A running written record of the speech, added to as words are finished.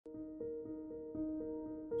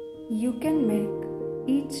You can make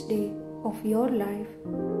each day of your life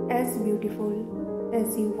as beautiful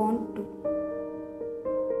as you want to.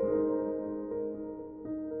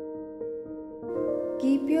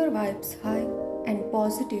 Keep your vibes high and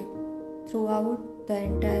positive throughout the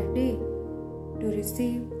entire day to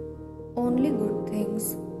receive only good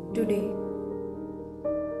things today.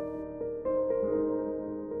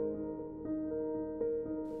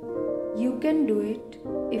 You can do it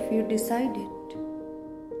if you decide it.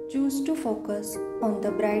 Choose to focus on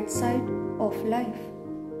the bright side of life.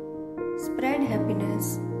 Spread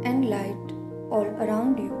happiness and light all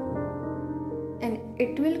around you, and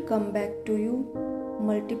it will come back to you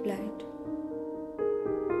multiplied.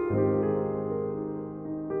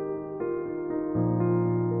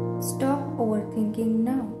 Stop overthinking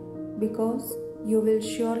now, because you will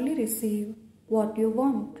surely receive what you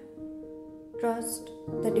want. Trust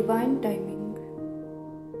the divine timing.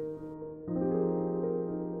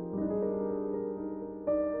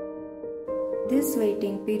 This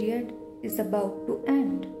waiting period is about to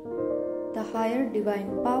end. The higher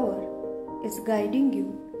divine power is guiding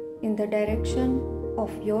you in the direction of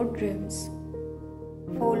your dreams.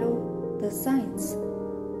 Follow the signs.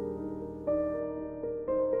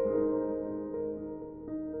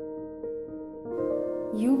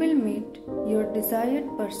 You will meet your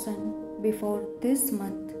desired person before this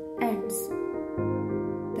month ends.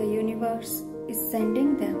 The universe is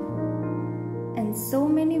sending them, and so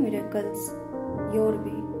many miracles your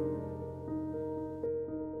way.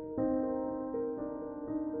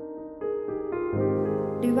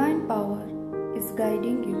 Divine power is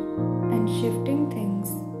guiding you and shifting things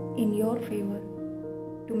in your favor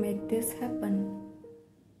to make this happen.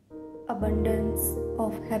 Abundance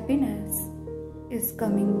of happiness is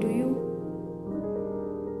coming to you.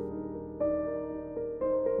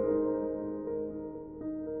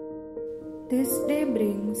 This day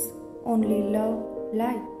brings only love,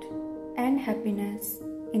 light, and happiness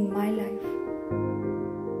in my life.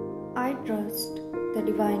 I trust the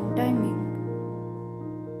divine timing.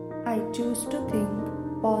 I choose to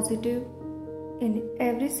think positive in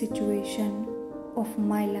every situation of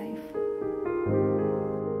my life.